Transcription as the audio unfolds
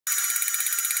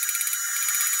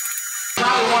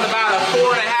want about a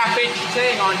 4.5-inch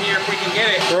tang on here if we can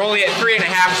get it. We're only at 3.5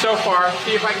 so far.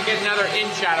 See if I can get another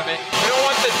inch out of it. We don't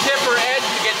want the tip or edge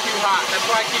to get too hot. That's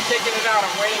why I keep taking it out.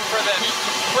 I'm waiting for the heat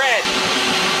to spread.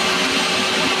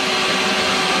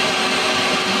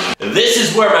 This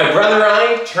is where my brother and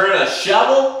I turn a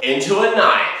shovel into a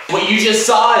knife. What you just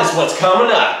saw is what's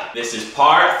coming up. This is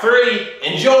part 3.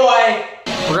 Enjoy!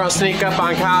 We're gonna sneak up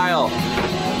on Kyle.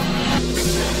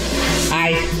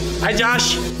 Hi. Hi,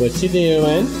 Josh. What you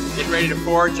doing? Getting ready to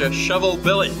forge a shovel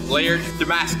billet layered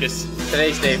Damascus.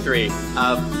 Today's day 3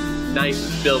 of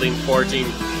knife building,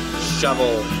 forging,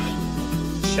 shovel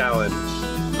challenge.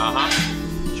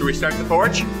 Should we start the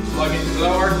forge? Plug in the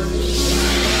blower.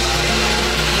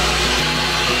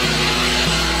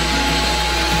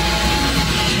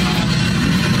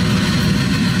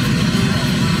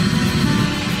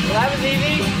 Well, that was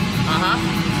easy.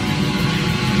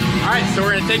 Alright, so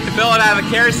we're going to take the billet out of the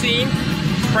kerosene,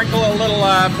 sprinkle a little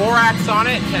borax on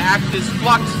it to act as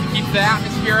flux, keep the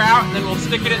atmosphere out, and then we'll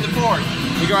stick it in the forge.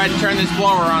 We go ahead and turn this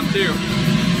blower on too.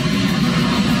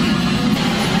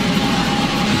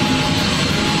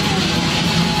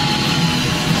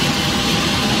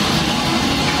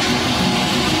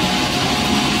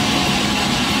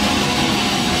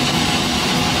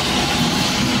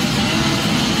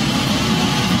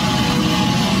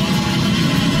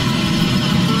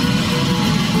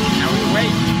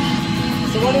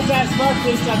 What is that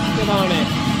sparkly substance on it?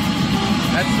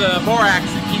 That's the borax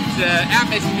that keeps the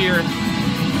atmosphere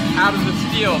out of the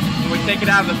steel. When we take it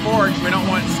out of the forge, we don't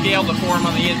want scale to form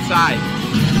on the inside.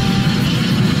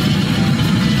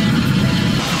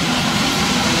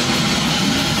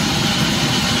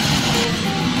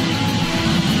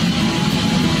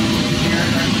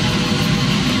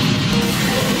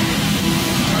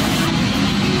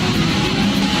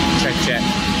 Check, check.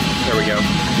 There we go.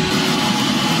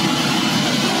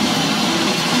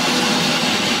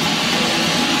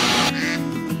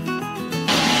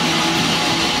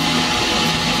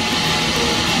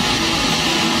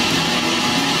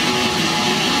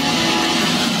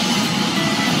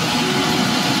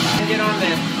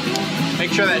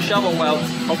 Make sure that shovel welds,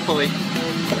 hopefully.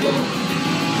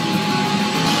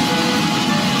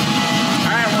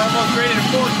 Alright, we're almost ready to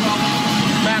forge. Well,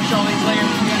 smash all these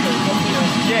layers together. Hopefully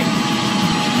it'll stick.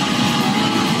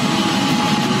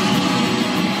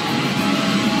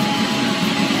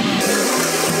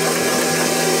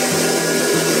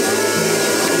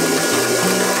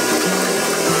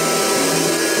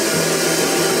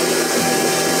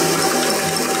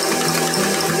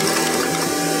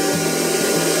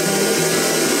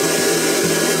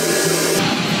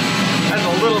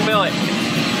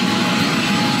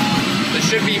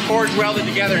 Should be forge welded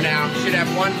together now. Should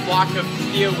have one block of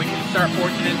steel we can start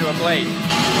forging into a blade.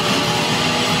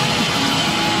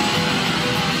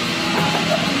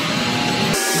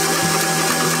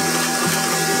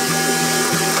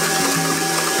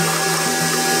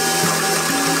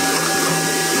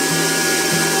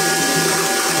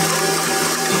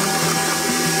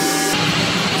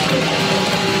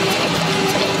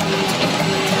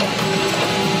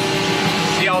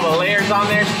 See all the layers on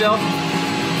there still?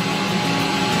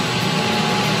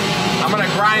 I'm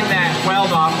gonna grind that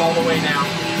weld off all the way now.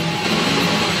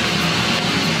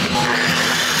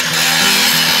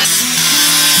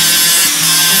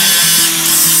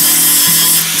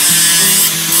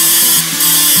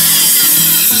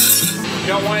 You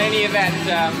don't want any of that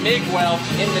MIG weld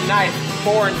in the knife.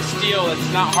 Foreign steel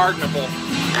that's not hardenable.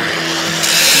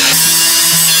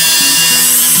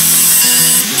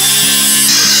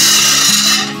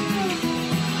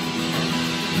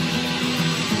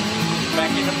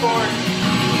 Back in the forge.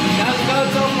 How's it going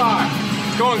so far?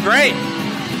 It's going great.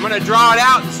 I'm gonna draw it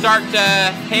out and start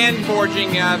hand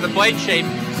forging the blade shape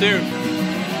soon.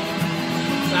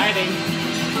 Exciting.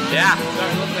 Yeah. Sorry,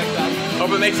 it looks like that.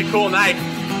 Hope it makes a cool knife.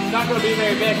 It's not gonna be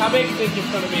very big. How big do you think it's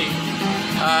gonna be?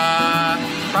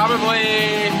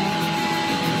 Probably,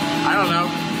 I don't know,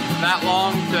 that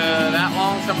long to that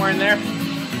long, somewhere in there.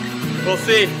 We'll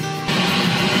see.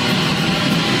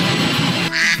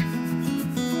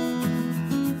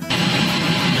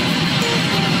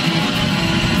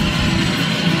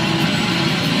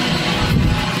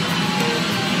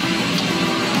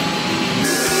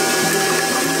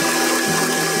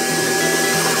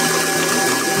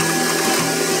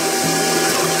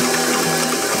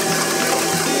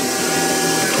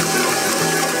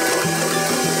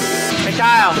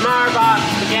 Kyle, tomorrow bought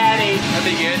spaghetti. That'd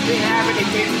be good. Didn't have any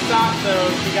pizza sauce, so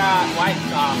she got white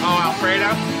sauce. Oh,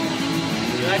 Alfredo?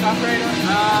 You like Alfredo?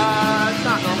 It's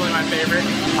not normally my favorite.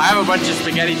 I have a bunch of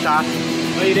spaghetti sauce.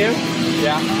 Oh, you do?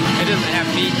 Yeah. It doesn't have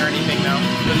meat or anything though.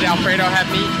 Does the Alfredo have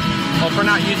meat? Well, if we're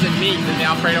not using meat, then the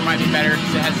Alfredo might be better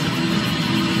because it has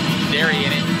some dairy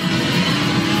in it.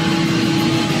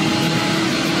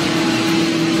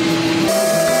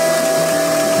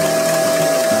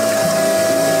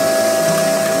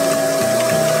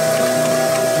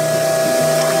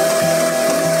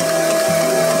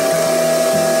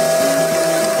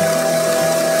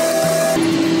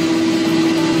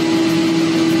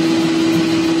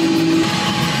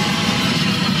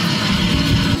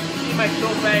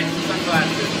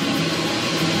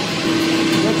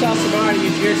 Tell Samara to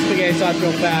use your spaghetti sauce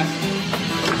real fast.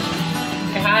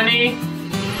 Hey, honey.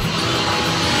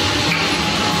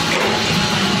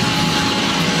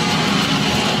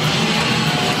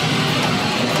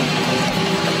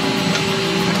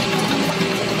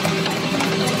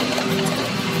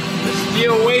 The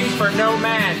steel waits for no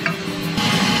man.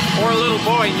 Or a little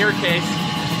boy in your case.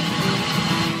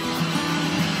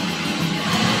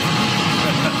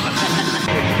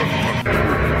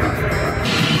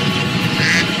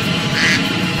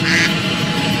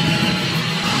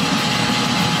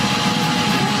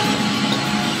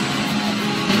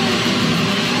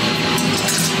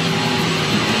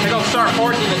 Start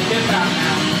forcing the tip out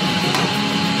now.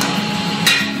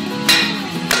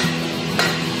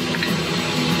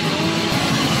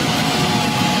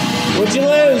 What'd you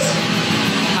lose?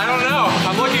 I don't know.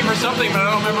 I'm looking for something, but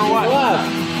I don't remember what. What?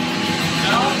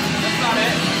 No, that's not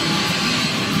it.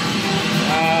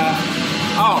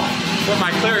 Oh, put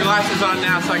my clear glasses on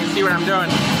now so I can see what I'm doing.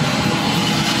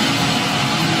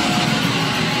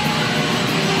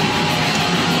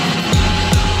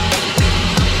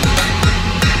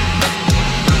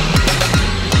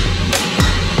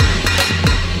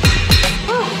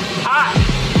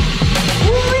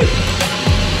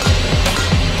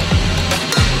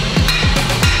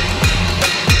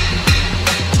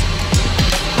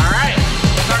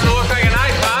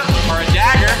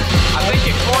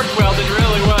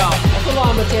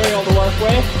 Material to work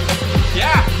with.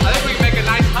 Yeah, I think we can make a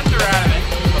nice hunter out of it.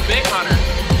 A big hunter.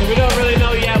 So we don't really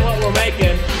know yet what we're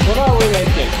making. What are we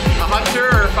making? A hunter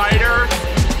or a fighter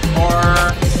or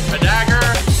a dagger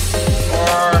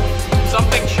or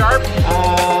something sharp.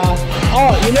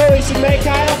 Oh, you know what we should make,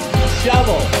 Kyle?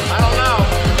 Shovel. I don't know.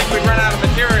 I think we've run out of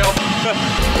material.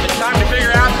 It's time to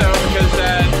figure out though because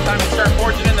it's time to start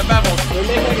forging in the bevels. Can we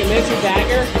make like a miniature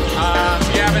dagger?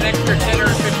 You have an extra 10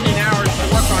 or 15 hours to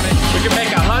work on it. We can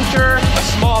make a hunter, a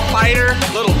small fighter,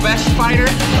 little best fighter.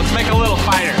 Let's make a little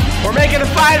fighter. We're making a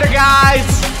fighter, guys!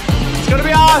 It's gonna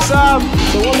be awesome!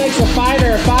 So what makes a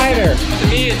fighter a fighter? To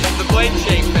me, it's the blade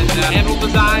shape and the handle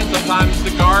design. Sometimes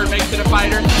the guard makes it a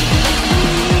fighter.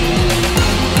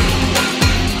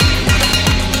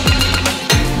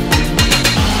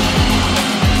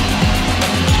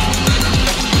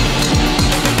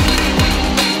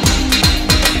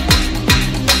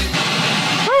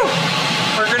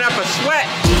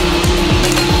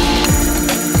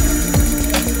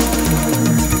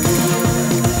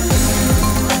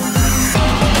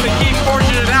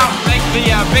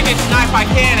 Biggest knife I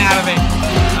can out of it.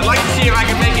 I'd like to see if I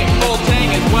can make it full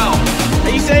tang as well.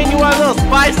 Are you saying you want a little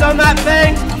spice on that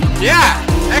thing? Yeah,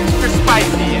 extra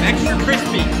spicy and extra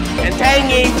crispy and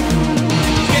tangy.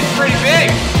 It's getting pretty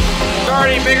big. It's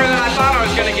already bigger than I thought I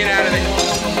was gonna get out of it.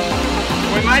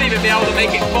 We might even be able to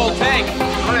make it full tang.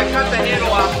 I'm gonna cut the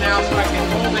handle off now so I can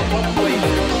hold it hopefully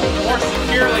more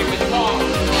securely with tongs.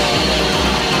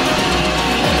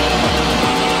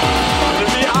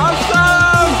 It'll be awesome!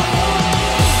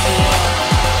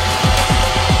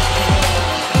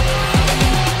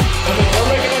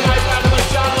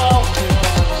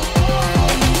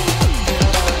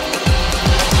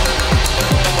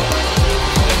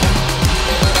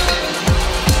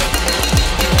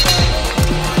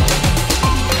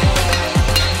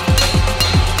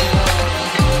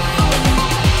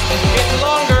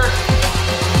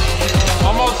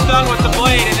 Done with the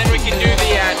blade and then we can do the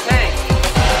tank.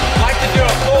 I'd like to do a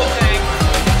full tank,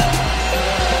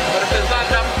 but if there's not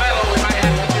enough metal, we might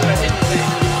have to do a hidden tank.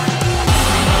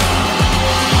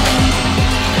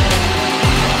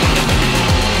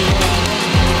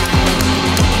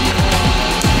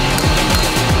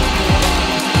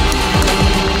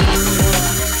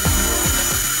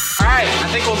 Alright, I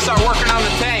think we'll start working on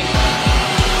the tank.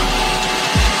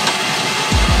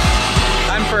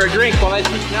 Time for a drink while I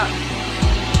heat up.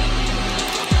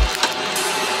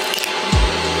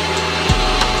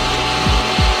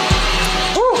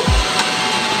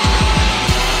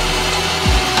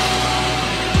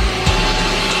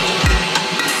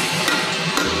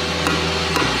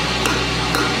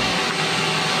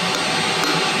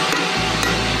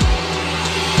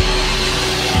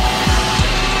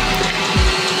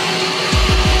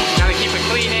 Gotta keep a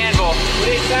clean handle.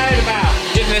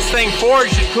 getting this thing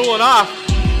forged and cooling off.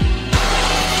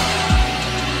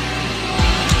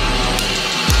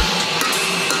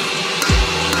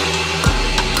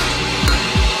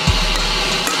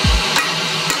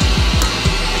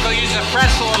 We'll use the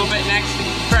press a little bit next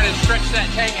and try to stretch that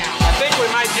tang out. I think we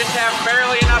might just have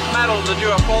barely enough metal to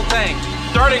do a full tang.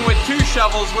 Starting with 2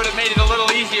 shovels would have made it a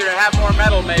little easier to have more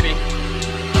metal maybe.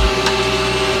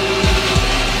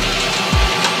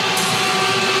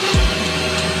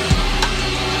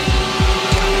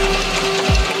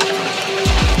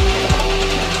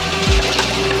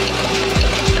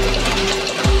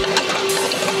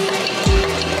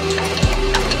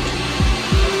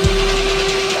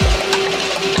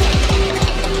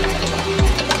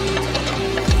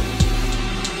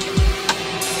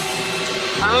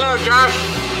 I don't know, Josh.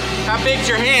 How big's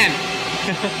your hand?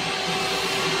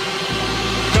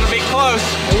 Gonna be close.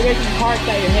 Are you making parts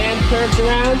that your hand curves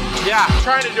around? Yeah, I'm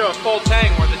trying to do a full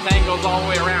tang where the tang goes all the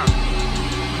way around.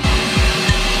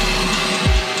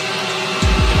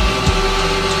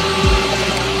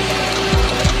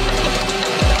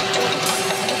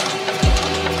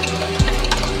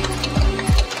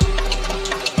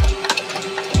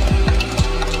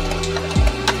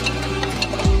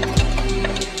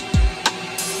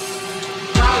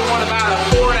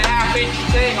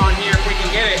 On here if we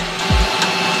can get it.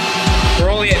 We're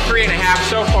only at 3.5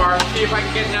 so far. See if I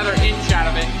can get another inch out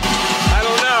of it. I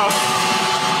don't know.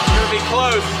 It's gonna be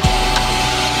close.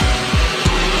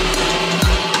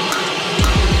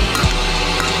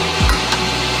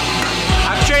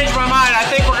 I've changed my mind. I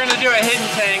think we're gonna do a hidden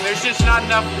tang. There's just not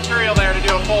enough material there to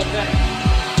do a full tang.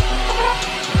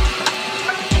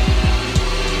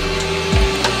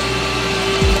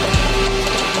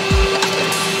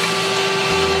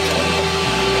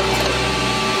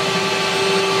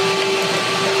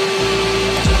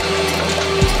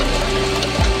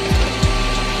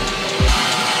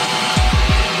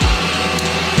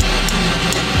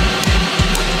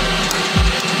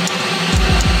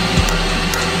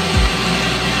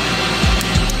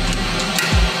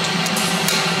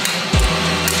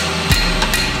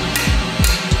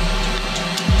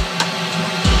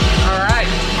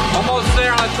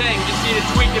 Just need to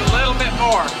tweak it a little bit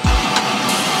more.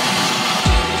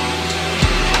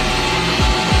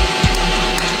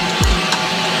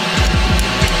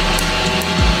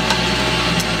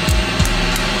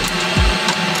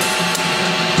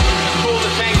 Cool the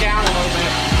tank down a little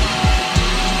bit.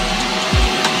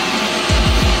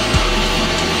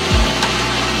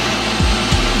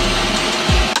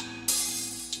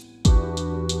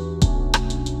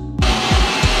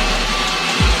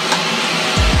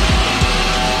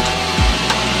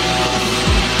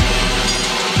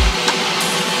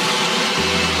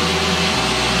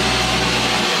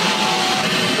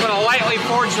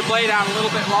 Forge the blade out a little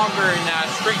bit longer and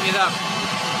straighten it up.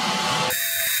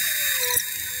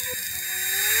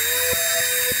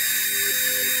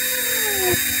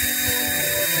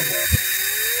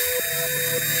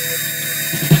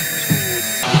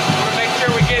 I want to make sure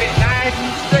we get it nice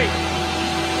and straight.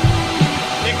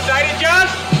 You excited,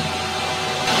 Josh?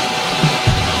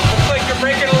 Looks like you're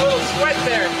breaking a little sweat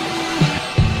there.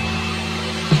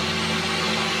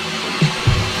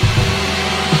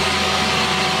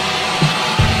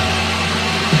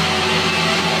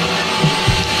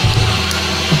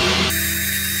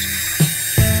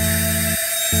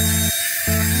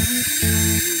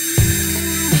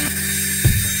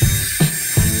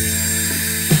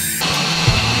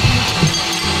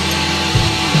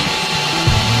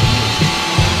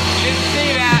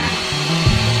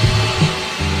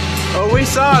 We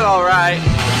saw it all right.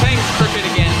 The tang's crooked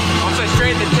again. Once I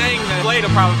straighten the tang, the blade will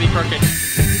probably be crooked. The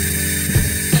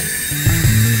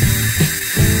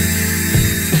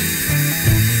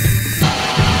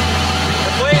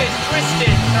blade is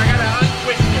twisted, so I gotta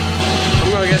untwist it.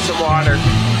 I'm gonna get some water.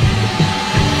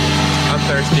 I'm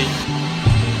thirsty.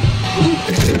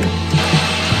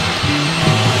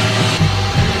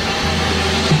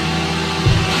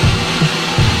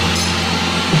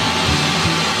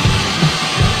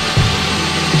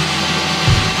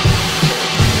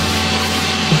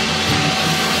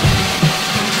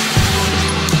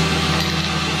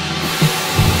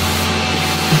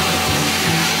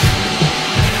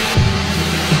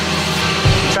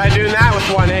 Try doing that with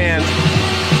one hand.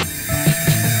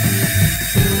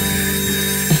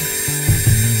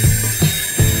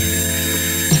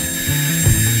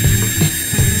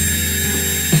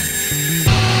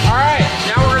 Alright,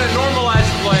 now we're going to normalize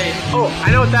the blade. Oh,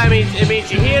 I know what that means. It means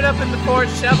you heat it up in the forge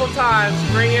several times,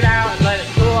 bring it out, and let it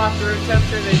cool off to room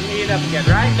temperature, then you heat it up again,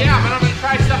 right? Yeah, but I'm going to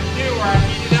try something new where I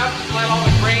heat it up, let all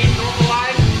the grain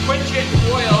normalize, quench it in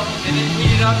oil, and then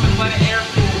heat it up and let it air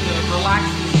cool.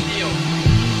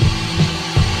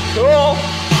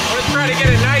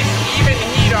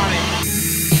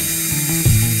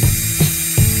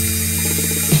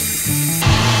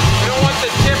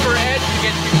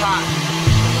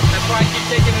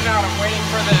 out. I'm waiting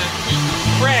for the heat to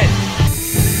spread.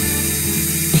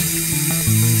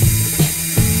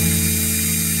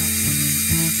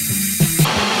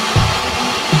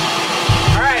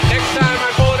 All right, next time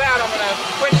I pull it out, I'm gonna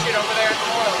quench it over there in the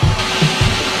oil.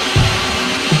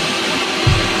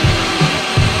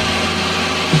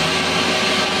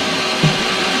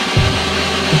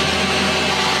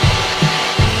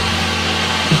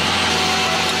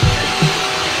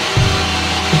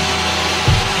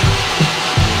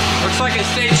 Like it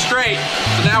stayed straight.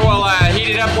 So now we'll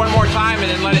heat it up one more time and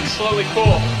then let it slowly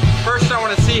cool. First I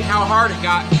want to see how hard it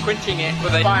got quenching it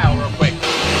with a file real quick.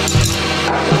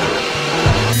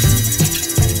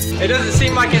 It doesn't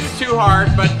seem like it's too hard,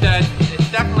 but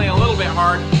it's definitely a little bit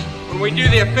hard. When we do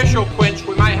the official quench,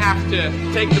 we might have to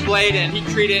take the blade and heat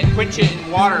treat it and quench it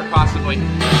in water possibly.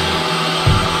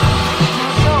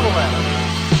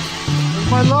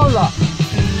 My Lola.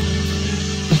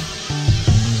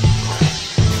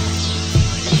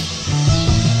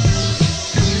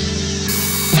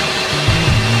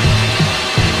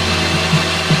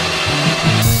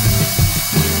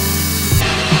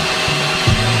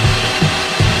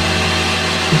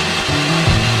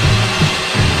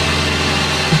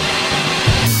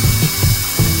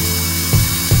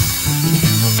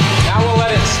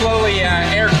 Slowly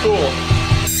air cool.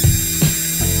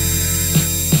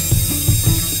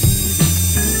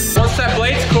 Once that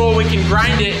blade's cool, we can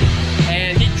grind it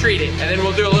and heat treat it. And then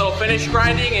we'll do a little finish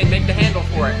grinding and make the handle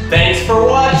for it. Thanks for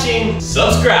watching.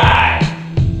 Subscribe.